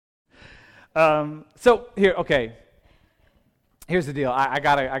So here, okay. Here's the deal. I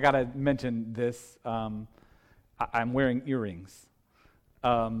gotta mention this. I'm wearing earrings,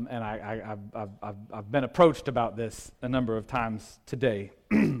 and I've been approached about this a number of times today.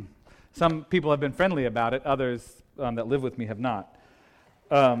 Some people have been friendly about it. Others that live with me have not.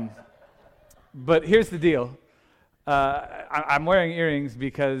 But here's the deal. I'm wearing earrings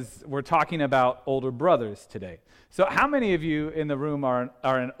because we're talking about older brothers today. So how many of you in the room are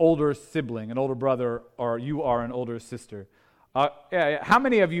an older sibling, an older brother, or you are an older sister? How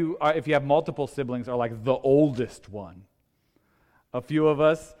many of you, if you have multiple siblings, are like the oldest one? A few of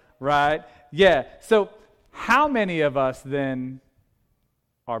us, right? Yeah. So how many of us then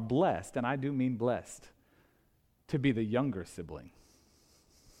are blessed, and I do mean blessed, to be the younger sibling?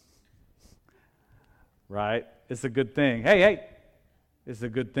 Right? It's a good thing. Hey, it's a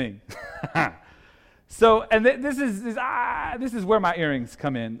good thing. So, and this is where my earrings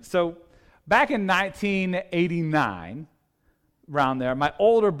come in. So, back in 1989, around there, my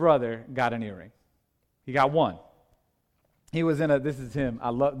older brother got an earring. He got one. He was in this is him.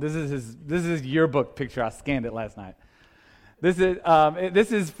 This is his yearbook picture. I scanned it last night. He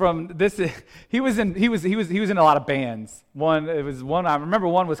was in a lot of bands. I remember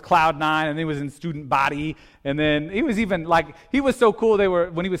one was Cloud 9, and he was in Student Body, and then he was so cool.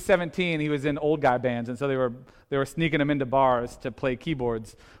 When he was 17, he was in old guy bands, and so they were sneaking him into bars to play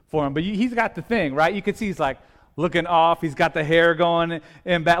keyboards for him. But he's got the thing, right? You could see he's like looking off. He's got the hair going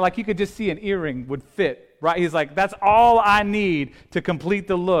in back, like you could just see an earring would fit. Right? He's like, that's all I need to complete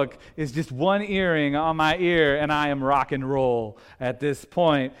the look is just one earring on my ear, and I am rock and roll at this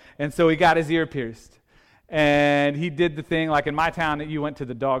point. And so he got his ear pierced. And he did the thing, like in my town, that you went to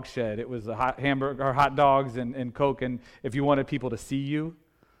the dog shed. It was a hot dogs and Coke, and if you wanted people to see you,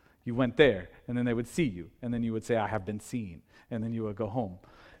 you went there, and then they would see you. And then you would say, I have been seen. And then you would go home.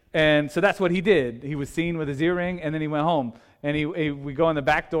 And so that's what he did. He was seen with his earring, and then he went home. And we go in the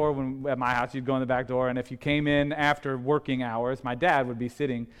back door. At my house, you'd go in the back door, and if you came in after working hours, my dad would be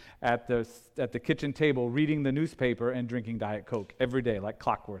sitting at the kitchen table reading the newspaper and drinking Diet Coke every day, like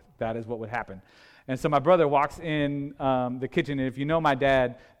clockwork. That is what would happen. And so my brother walks in the kitchen, and if you know my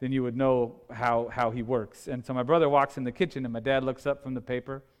dad, then you would know how he works. And so my brother walks in the kitchen, and my dad looks up from the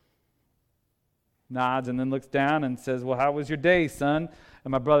paper, nods, and then looks down and says, well, how was your day, son?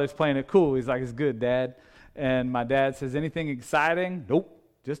 And my brother's playing it cool. He's like, it's good, Dad. And my dad says, anything exciting? Nope,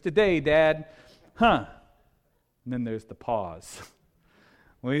 just a day, Dad. Huh. And then there's the pause.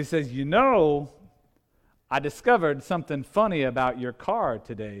 Well, he says, I discovered something funny about your car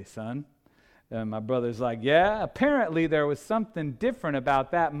today, son. And my brother's like, yeah, apparently there was something different about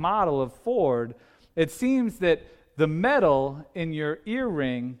that model of Ford. It seems that the metal in your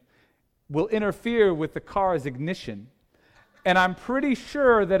earring will interfere with the car's ignition. And I'm pretty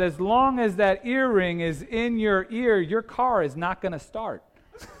sure that as long as that earring is in your ear, your car is not going to start.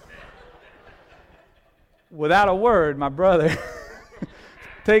 Without a word, my brother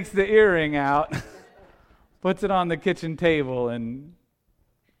takes the earring out, puts it on the kitchen table, and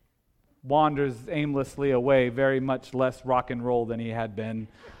wanders aimlessly away, very much less rock and roll than he had been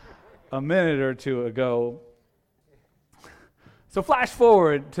a minute or two ago. So flash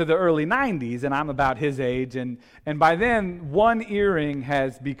forward to the early 90s, and I'm about his age, and by then, one earring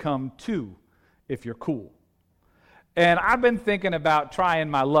has become two, if you're cool. And I've been thinking about trying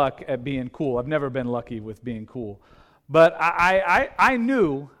my luck at being cool. I've never been lucky with being cool. But I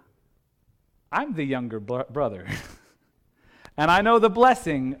knew I'm the younger brother. And I know the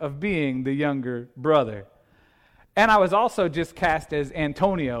blessing of being the younger brother. And I was also just cast as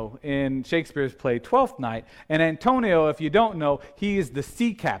Antonio in Shakespeare's play Twelfth Night. And Antonio, if you don't know, he is the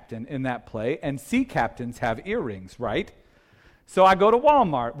sea captain in that play. And sea captains have earrings, right? So I go to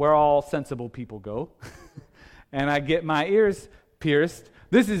Walmart, where all sensible people go, and I get my ears pierced.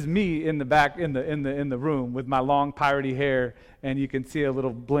 This is me in the back in the room with my long piratey hair, and you can see a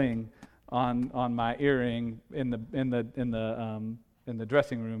little bling on my earring in the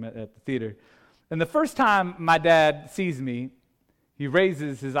dressing room at the theater. And the first time my dad sees me, he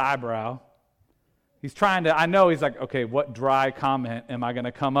raises his eyebrow. He's like, okay, what dry comment am I going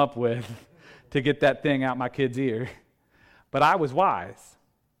to come up with to get that thing out my kid's ear? But I was wise,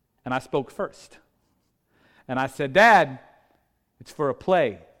 and I spoke first. And I said, Dad, it's for a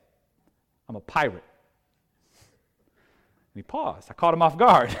play. I'm a pirate. And he paused. I caught him off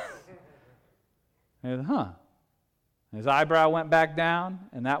guard. And he said, huh. And his eyebrow went back down,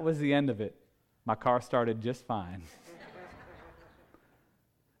 and that was the end of it. My car started just fine.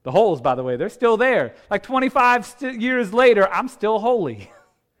 The holes, by the way, they're still there. Like 25 years later, I'm still holy.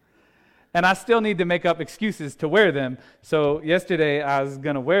 And I still need to make up excuses to wear them. So yesterday, I was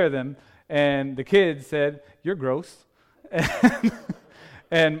going to wear them, And the kids said, "You're gross."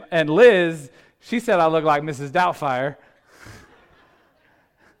 And Liz, she said I look like Mrs. Doubtfire.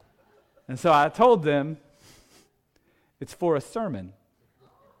 And so I told them, it's for a sermon.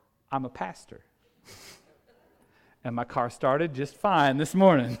 I'm a pastor. And my car started just fine this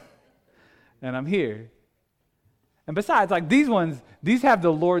morning. And I'm here. And besides, like these have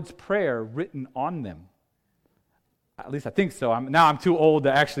the Lord's Prayer written on them. At least I think so. I'm too old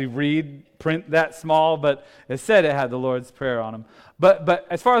to actually print that small, but it said it had the Lord's Prayer on them. But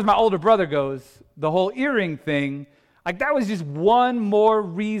as far as my older brother goes, the whole earring thing, like that was just one more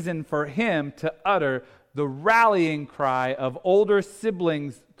reason for him to utter the rallying cry of older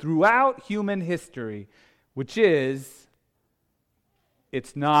siblings throughout human history, which is,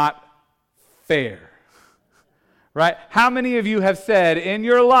 it's not fair. Right? How many of you have said in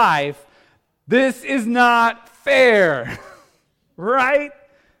your life, this is not fair? Right?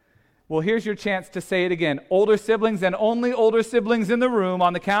 Well, here's your chance to say it again. Older siblings and only older siblings in the room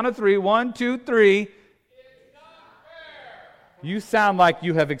on the count of 3. 1, 2, 3. It's not fair. You sound like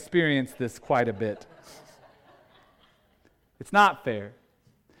you have experienced this quite a bit. It's not fair.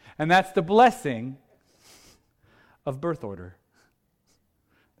 And that's the blessing of birth order.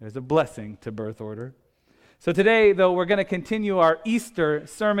 There's a blessing to birth order. So today, though, we're going to continue our Easter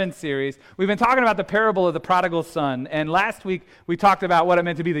sermon series. We've been talking about the parable of the prodigal son, and last week we talked about what it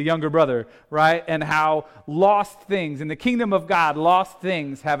meant to be the younger brother, right? And how lost things, in the kingdom of God, lost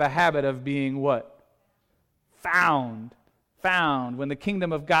things have a habit of being what? Found. When the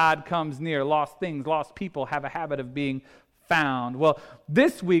kingdom of God comes near, lost things, lost people have a habit of being found. Well,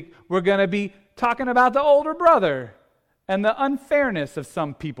 this week we're going to be talking about the older brother and the unfairness of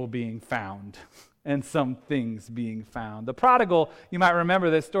some people being found. And some things being found. The prodigal, you might remember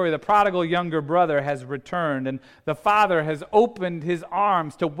this story, the prodigal younger brother has returned, and the father has opened his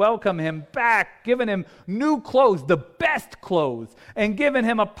arms to welcome him back, given him new clothes, the best clothes, and given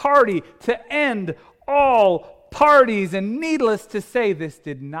him a party to end all parties. And needless to say, this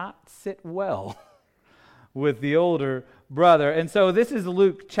did not sit well with the older brother. And so this is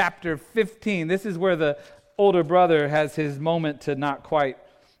Luke chapter 15. This is where the older brother has his moment to not quite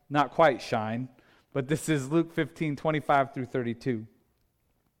shine. But this is Luke 15, 25 through 32.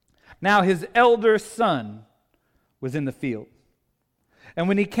 Now his elder son was in the field. And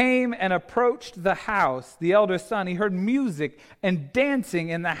when he came and approached the house, the elder son, he heard music and dancing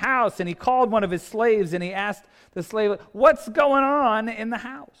in the house. And he called one of his slaves and he asked the slave, "What's going on in the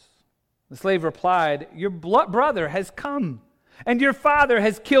house?" The slave replied, "Your brother has come. And your father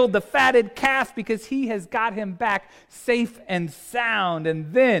has killed the fatted calf because he has got him back safe and sound."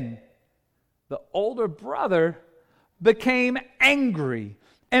 And then the older brother became angry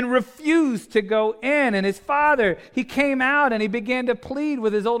and refused to go in. And his father, he came out and he began to plead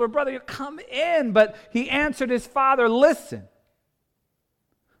with his older brother, "Come in." But he answered his father, "Listen,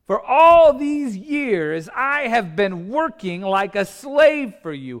 for all these years I have been working like a slave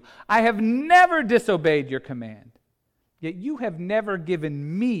for you. I have never disobeyed your command. Yet you have never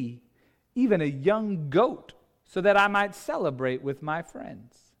given me even a young goat so that I might celebrate with my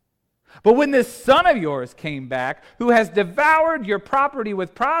friends. But when this son of yours came back, who has devoured your property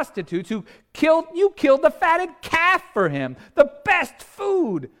with prostitutes, you killed the fatted calf for him, the best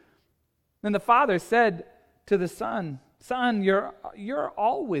food." Then the father said to the son, "Son, you're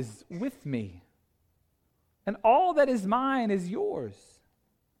always with me, and all that is mine is yours.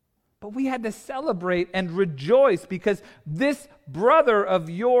 But we had to celebrate and rejoice because this brother of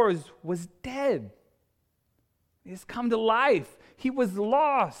yours was dead. He has come to life. He was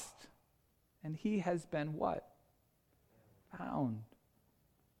lost. And he has been what? Found."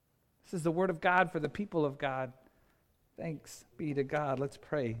 This is the word of God for the people of God. Thanks be to God. Let's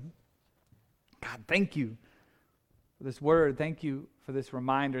pray. God, thank you for this word. Thank you for this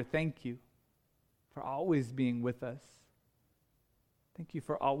reminder. Thank you for always being with us. Thank you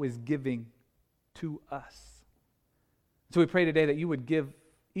for always giving to us. So we pray today that you would give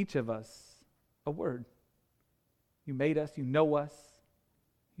each of us a word. You made us. You know us.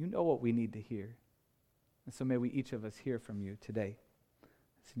 You know what we need to hear. And so may we each of us hear from you today.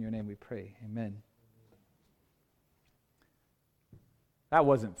 It's in your name we pray. Amen. That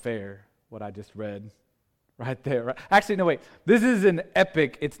wasn't fair, what I just read right there. Right? Actually, no, wait. This is an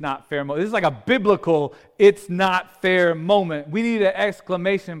epic it's not fair moment. This is like a biblical it's not fair moment. We need an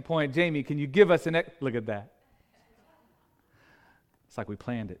exclamation point. Jamie, can you give us look at that. It's like we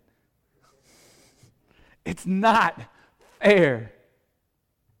planned it. It's not fair.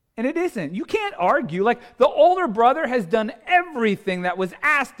 And it isn't. You can't argue. Like, the older brother has done everything that was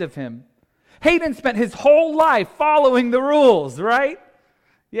asked of him. Hayden spent his whole life following the rules, right?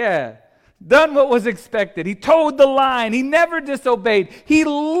 Yeah. done what was expected. He towed the line. He never disobeyed. He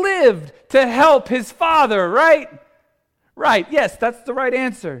lived to help his father, right? Right, yes, that's the right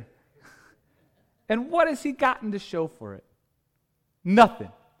answer. And what has he gotten to show for it?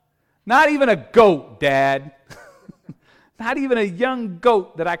 Nothing. Not even a goat, Dad. Not even a young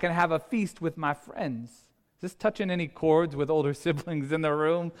goat that I can have a feast with my friends. Is this touching any chords with older siblings in the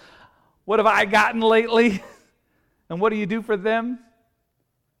room? What have I gotten lately? And what do you do for them?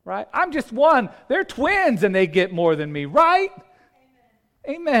 Right? I'm just one. They're twins and they get more than me, right?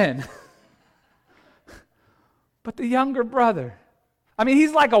 Amen. But the younger brother, I mean,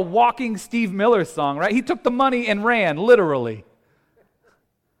 he's like a walking Steve Miller song, right? He took the money and ran, literally.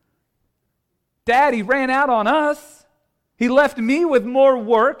 Daddy ran out on us. He left me with more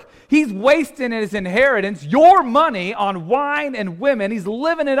work. He's wasting his inheritance, your money, on wine and women. He's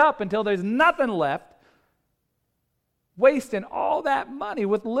living it up until there's nothing left. Wasting all that money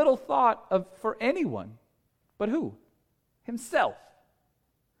with little thought for anyone. But who? Himself.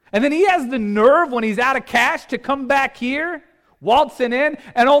 And then he has the nerve when he's out of cash to come back here, waltzing in,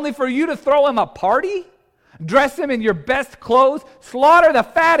 and only for you to throw him a party? Dress him in your best clothes? Slaughter the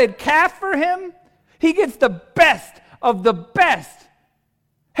fatted calf for him? He gets the best of the best.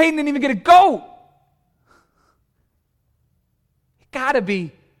 Hayden didn't even get a goat. You gotta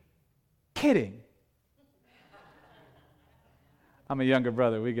be kidding. I'm a younger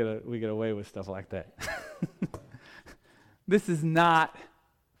brother. We get away with stuff like that. This is not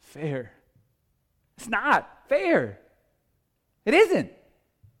fair. It's not fair. It isn't.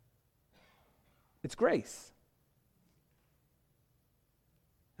 It's grace.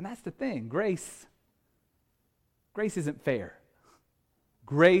 And that's the thing. Grace isn't fair.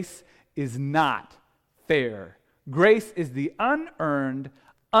 Grace is not fair. Grace is the unearned,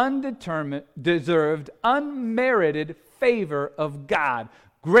 undetermined, deserved, unmerited favor of God.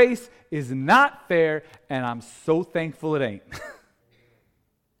 Grace is not fair, and I'm so thankful it ain't.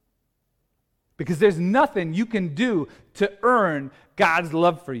 Because there's nothing you can do to earn God's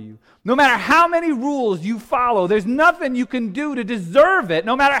love for you. No matter how many rules you follow, there's nothing you can do to deserve it,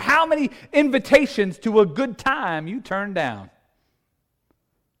 no matter how many invitations to a good time you turn down.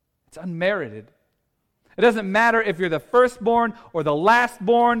 It's unmerited. It doesn't matter if you're the firstborn or the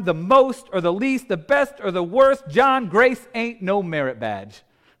lastborn, the most or the least, the best or the worst. John, grace ain't no merit badge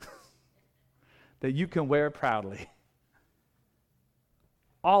that you can wear proudly.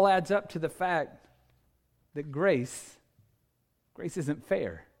 All adds up to the fact that grace isn't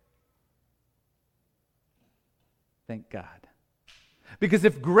fair. Thank God. Because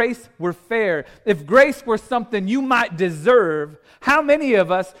if grace were fair, if grace were something you might deserve, how many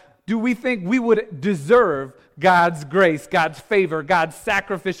of us do we think we would deserve God's grace, God's favor, God's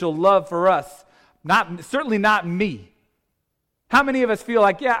sacrificial love for us? Certainly not me. How many of us feel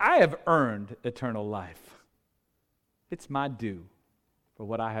like, yeah, I have earned eternal life. It's my due for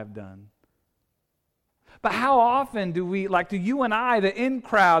what I have done. But how often do you and I, the in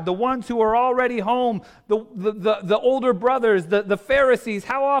crowd, the ones who are already home, the older brothers, the Pharisees,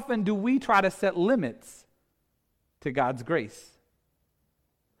 how often do we try to set limits to God's grace?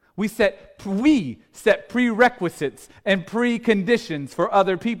 We set prerequisites and preconditions for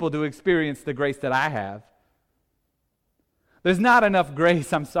other people to experience the grace that I have. There's not enough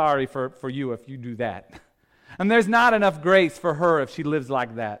grace, I'm sorry, for you if you do that. And there's not enough grace for her if she lives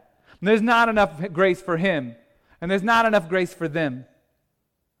like that. And there's not enough grace for him. And there's not enough grace for them.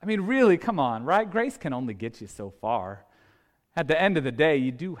 I mean, really, come on, right? Grace can only get you so far. At the end of the day,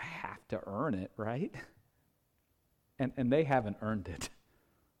 you do have to earn it, right? And they haven't earned it.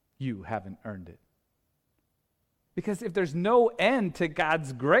 You haven't earned it. Because if there's no end to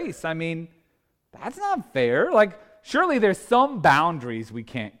God's grace, I mean, that's not fair. Like, surely there's some boundaries we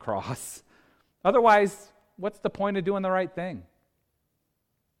can't cross. Otherwise, what's the point of doing the right thing?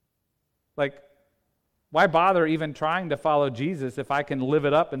 Like, why bother even trying to follow Jesus if I can live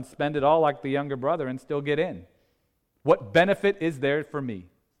it up and spend it all like the younger brother and still get in? What benefit is there for me?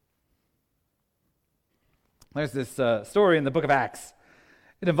 There's this story in the book of Acts.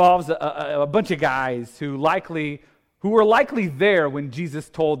 It involves a bunch of guys who were likely there when Jesus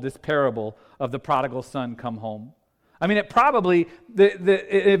told this parable of the prodigal son come home. I mean,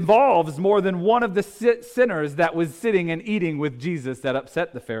 it involves more than one of the sinners that was sitting and eating with Jesus that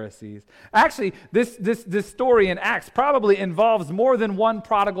upset the Pharisees. Actually, this story in Acts probably involves more than one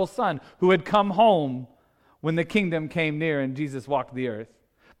prodigal son who had come home when the kingdom came near and Jesus walked the earth.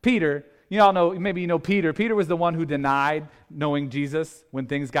 Peter, you all know, maybe you know Peter. Peter was the one who denied knowing Jesus when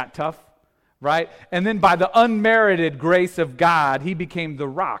things got tough, right? And then by the unmerited grace of God, he became the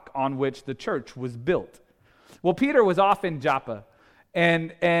rock on which the church was built. Well, Peter was off in Joppa,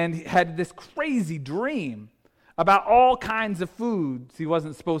 and he had this crazy dream about all kinds of foods he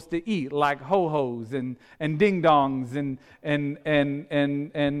wasn't supposed to eat, like ho-hos and ding-dongs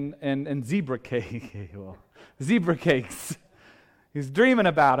and zebra cake. Well, zebra cakes. He's dreaming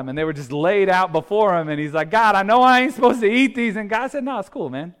about them, and they were just laid out before him, and he's like, God, I know I ain't supposed to eat these. And God said, no, it's cool,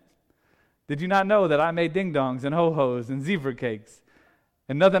 man. Did you not know that I made ding-dongs and ho-hos and zebra cakes?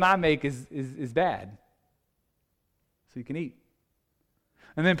 And nothing I make is bad. So you can eat.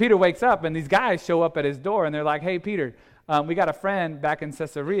 And then Peter wakes up, and these guys show up at his door, and they're like, hey, Peter, we got a friend back in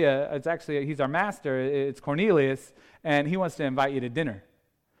Caesarea. He's our master. It's Cornelius, and he wants to invite you to dinner.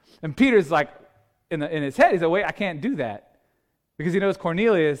 And Peter's like, in his head, he's like, wait, I can't do that. Because he knows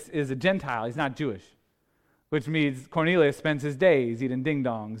Cornelius is a Gentile. He's not Jewish. Which means Cornelius spends his days eating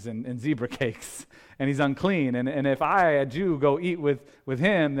ding-dongs and zebra cakes. And he's unclean. And if I, a Jew, go eat with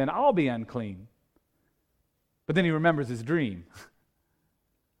him, then I'll be unclean. But then he remembers his dream.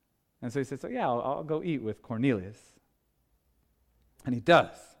 And so he says, I'll go eat with Cornelius. And he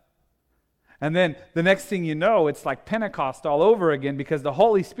does. And then the next thing you know, it's like Pentecost all over again, because the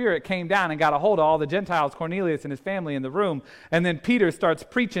Holy Spirit came down and got a hold of all the Gentiles, Cornelius and his family in the room. And then Peter starts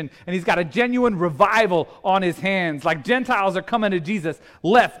preaching, and he's got a genuine revival on his hands. Like Gentiles are coming to Jesus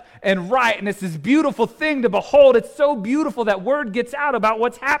left and right, and it's this beautiful thing to behold. It's so beautiful that word gets out about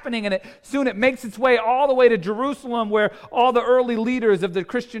what's happening, and soon it makes its way all the way to Jerusalem, where all the early leaders of the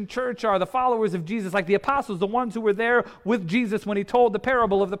Christian church are, the followers of Jesus, like the apostles, the ones who were there with Jesus when he told the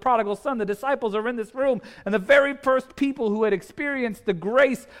parable of the prodigal son. The disciples are in this room, and the very first people who had experienced the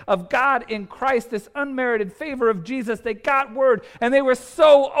grace of God in Christ, this unmerited favor of Jesus, they got word, and they were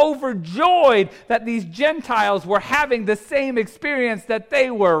so overjoyed that these Gentiles were having the same experience that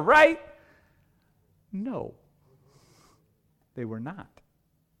they were, right? No, they were not.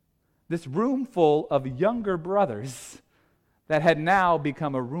 This room full of younger brothers that had now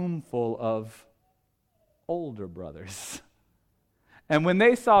become a room full of older brothers. And when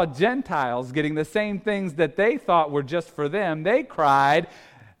they saw Gentiles getting the same things that they thought were just for them, they cried,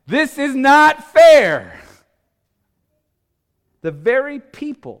 "This is not fair." The very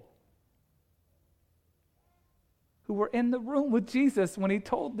people who were in the room with Jesus when he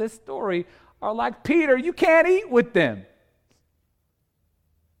told this story are like, Peter, you can't eat with them.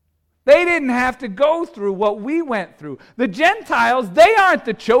 They didn't have to go through what we went through. The Gentiles, they aren't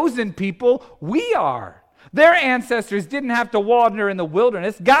the chosen people. We are. Their ancestors didn't have to wander in the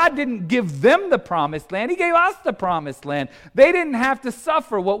wilderness. God didn't give them the promised land. He gave us the promised land. They didn't have to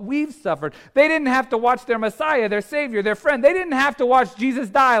suffer what we've suffered. They didn't have to watch their Messiah, their Savior, their friend. They didn't have to watch Jesus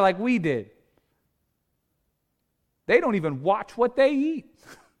die like we did. They don't even watch what they eat.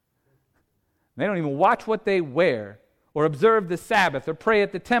 They don't even watch what they wear or observe the Sabbath or pray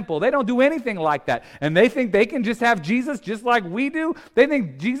at the temple. They don't do anything like that. And they think they can just have Jesus just like we do. They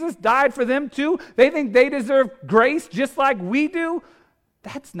think Jesus died for them too. They think they deserve grace just like we do.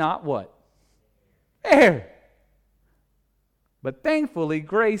 That's not what? Fair. But thankfully,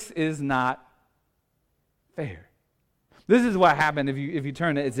 grace is not fair. This is what happened if you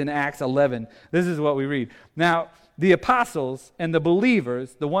turn it. It's in Acts 11. This is what we read. Now, the apostles and the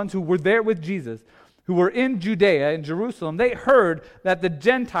believers, the ones who were there with Jesus, who were in Judea, in Jerusalem, they heard that the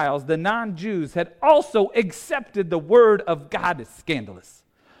Gentiles, the non-Jews, had also accepted the word of God. As scandalous.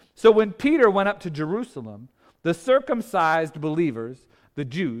 So when Peter went up to Jerusalem, the circumcised believers, the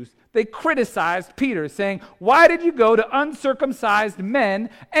Jews, they criticized Peter, saying, "Why did you go to uncircumcised men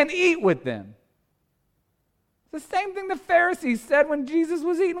and eat with them?" It's the same thing the Pharisees said when Jesus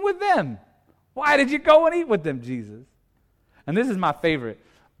was eating with them. Why did you go and eat with them, Jesus? And this is my favorite.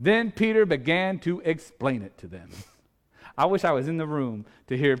 Then Peter began to explain it to them. I wish I was in the room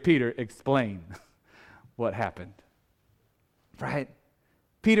to hear Peter explain what happened. Right?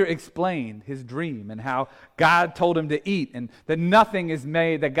 Peter explained his dream and how God told him to eat, and that nothing is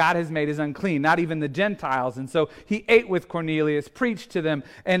made that God has made is unclean, not even the Gentiles. And so he ate with Cornelius, preached to them,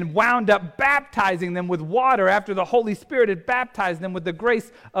 and wound up baptizing them with water after the Holy Spirit had baptized them with the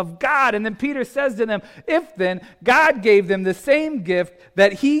grace of God. And then Peter says to them, if then God gave them the same gift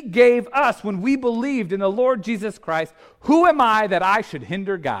that he gave us when we believed in the Lord Jesus Christ, who am I that I should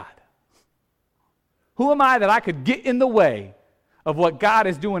hinder God? Who am I that I could get in the way of what God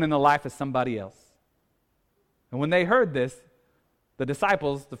is doing in the life of somebody else? And when they heard this, the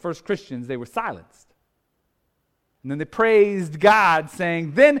disciples, the first Christians, they were silenced. And then they praised God,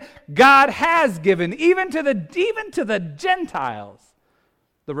 saying, then God has given even to the Gentiles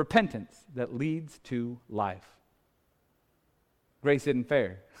the repentance that leads to life. Grace isn't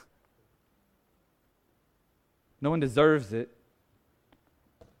fair. No one deserves it,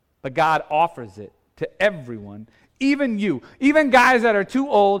 but God offers it to everyone, Even you. Even guys that are too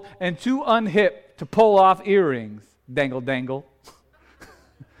old and too unhip to pull off earrings. Dangle, dangle.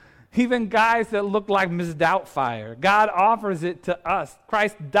 Even guys that look like Miss Doubtfire. God offers it to us.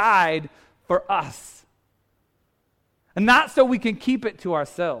 Christ died for us. And not so we can keep it to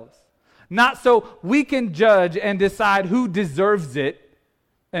ourselves. Not so we can judge and decide who deserves it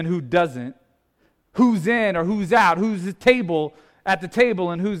and who doesn't. Who's in or who's out. Who's at the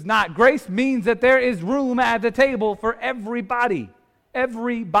table and who's not. Grace means that there is room at the table for everybody.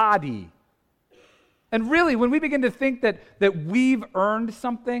 Everybody. And really, when we begin to think that we've earned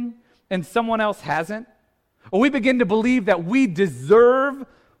something and someone else hasn't, or we begin to believe that we deserve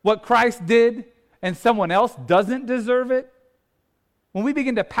what Christ did and someone else doesn't deserve it, when we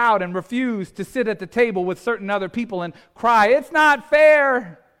begin to pout and refuse to sit at the table with certain other people and cry, "It's not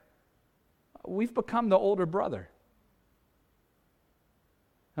fair," we've become the older brother.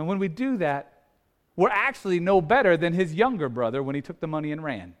 And when we do that, we're actually no better than his younger brother when he took the money and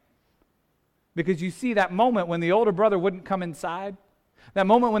ran. Because you see, that moment when the older brother wouldn't come inside, that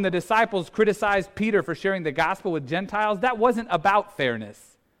moment when the disciples criticized Peter for sharing the gospel with Gentiles, that wasn't about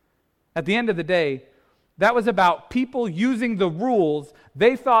fairness. At the end of the day, that was about people using the rules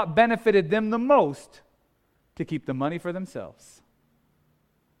they thought benefited them the most to keep the money for themselves.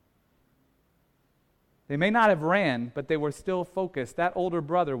 They may not have ran, but they were still focused. That older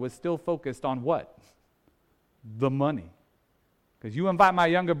brother was still focused on what? The money. Because you invite my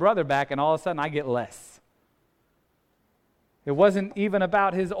younger brother back and all of a sudden I get less. It wasn't even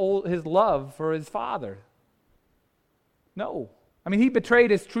about his love for his father. No. I mean, he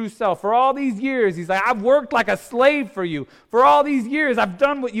betrayed his true self. For all these years, he's like, "I've worked like a slave for you. For all these years, I've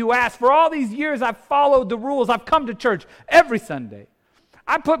done what you asked. For all these years, I've followed the rules. I've come to church every Sunday.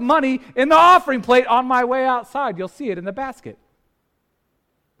 I put money in the offering plate on my way outside. You'll see it in the basket."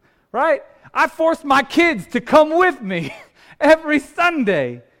 Right? I forced my kids to come with me every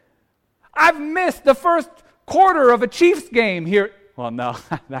Sunday. I've missed the first quarter of a Chiefs game here. Well, no,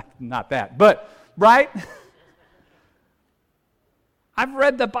 not that. But, right? I've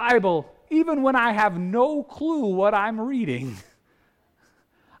read the Bible even when I have no clue what I'm reading.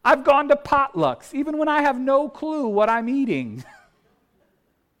 I've gone to potlucks even when I have no clue what I'm eating.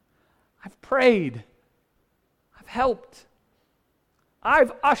 I've prayed. I've helped.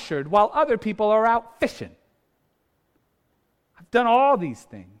 I've ushered while other people are out fishing. I've done all these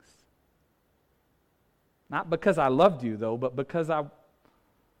things. Not because I loved you, though, but because of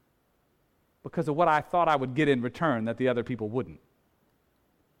what I thought I would get in return that the other people wouldn't.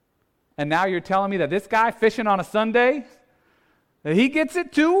 And now you're telling me that this guy fishing on a Sunday, that he gets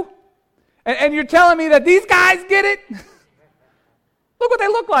it too? And you're telling me that these guys get it? Look what they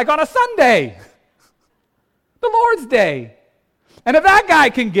look like on a Sunday. The Lord's Day. And if that guy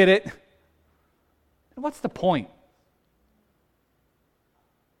can get it, then what's the point?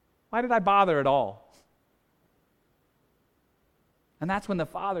 Why did I bother at all? And that's when the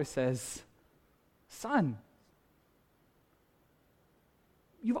father says, "Son,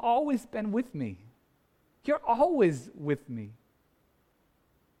 you've always been with me. You're always with me.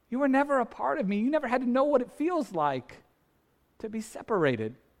 You were never a part of me. You never had to know what it feels like to be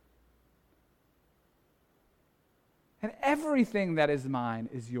separated. And everything that is mine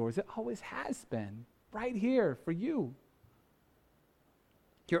is yours. It always has been, right here for you.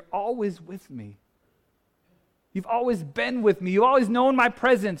 You're always with me. You've always been with me. You've always known my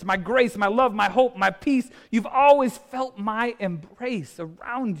presence, my grace, my love, my hope, my peace. You've always felt my embrace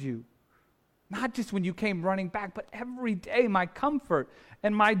around you. Not just when you came running back, but every day, my comfort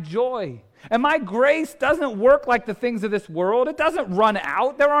and my joy. And my grace doesn't work like the things of this world. It doesn't run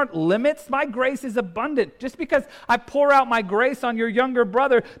out. There aren't limits. My grace is abundant. Just because I pour out my grace on your younger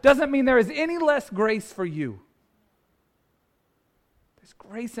brother doesn't mean there is any less grace for you. There's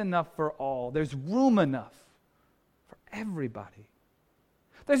grace enough for all. There's room enough for everybody.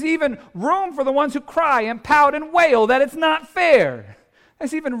 There's even room for the ones who cry and pout and wail that it's not fair.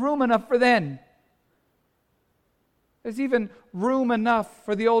 There's even room enough for them. There's even room enough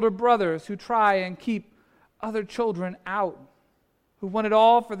for the older brothers who try and keep other children out, who want it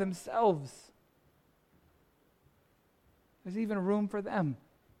all for themselves. There's even room for them.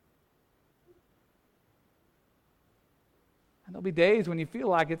 And there'll be days when you feel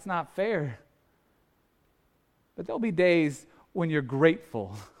like it's not fair. But there'll be days when you're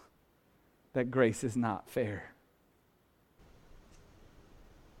grateful that grace is not fair.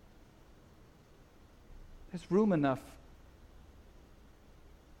 There's room enough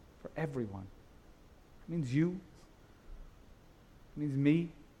for everyone. It means you. It means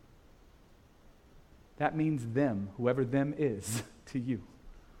me. That means them, whoever them is, to you.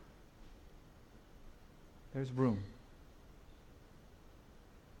 There's room.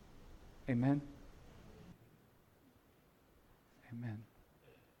 Amen. Amen.